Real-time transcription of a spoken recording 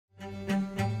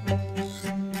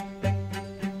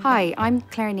Hi, I'm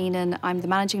Klair Neenan. I'm the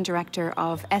Managing Director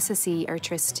of SSE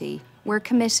Airtricity. We're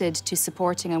committed to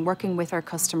supporting and working with our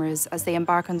customers as they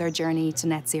embark on their journey to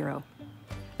net zero.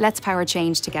 Let's power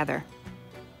change together.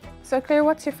 So Claire,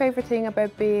 what's your favourite thing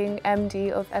about being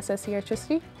MD of SSE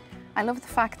Airtricity? I love the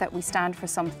fact that we stand for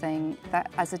something that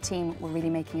as a team we're really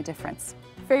making a difference.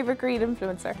 Favourite green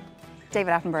influencer?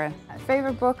 David Attenborough.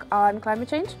 Favourite book on climate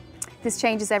change? This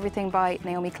Changes Everything by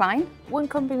Naomi Klein. One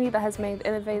company that has made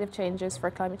innovative changes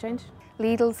for climate change?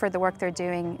 Lidl for the work they're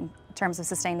doing in terms of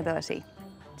sustainability.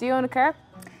 Do you own a car?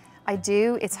 I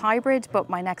do. It's hybrid, but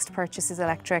my next purchase is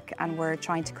electric and we're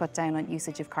trying to cut down on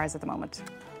usage of cars at the moment.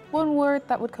 One word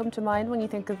that would come to mind when you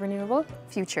think of renewable?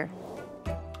 Future.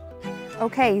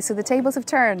 Okay, so the tables have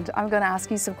turned. I'm going to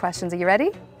ask you some questions. Are you ready?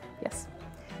 Yes.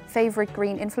 Favourite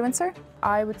green influencer?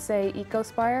 I would say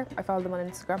EcoSpire. I follow them on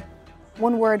Instagram.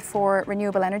 One word for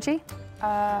renewable energy?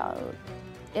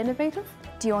 Innovative?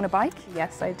 Do you own a bike?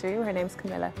 Yes, I do. Her name's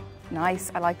Camilla.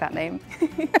 Nice, I like that name.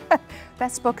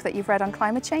 Best book that you've read on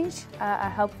climate change? A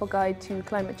Helpful Guide to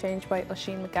Climate Change by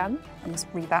Oisin McGann. I must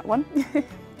read that one.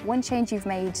 One change you've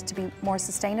made to be more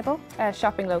sustainable?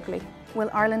 Shopping locally. Will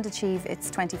Ireland achieve its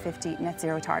 2050 net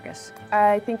zero target?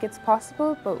 I think it's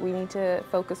possible, but we need to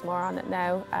focus more on it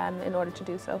now in order to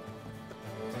do so.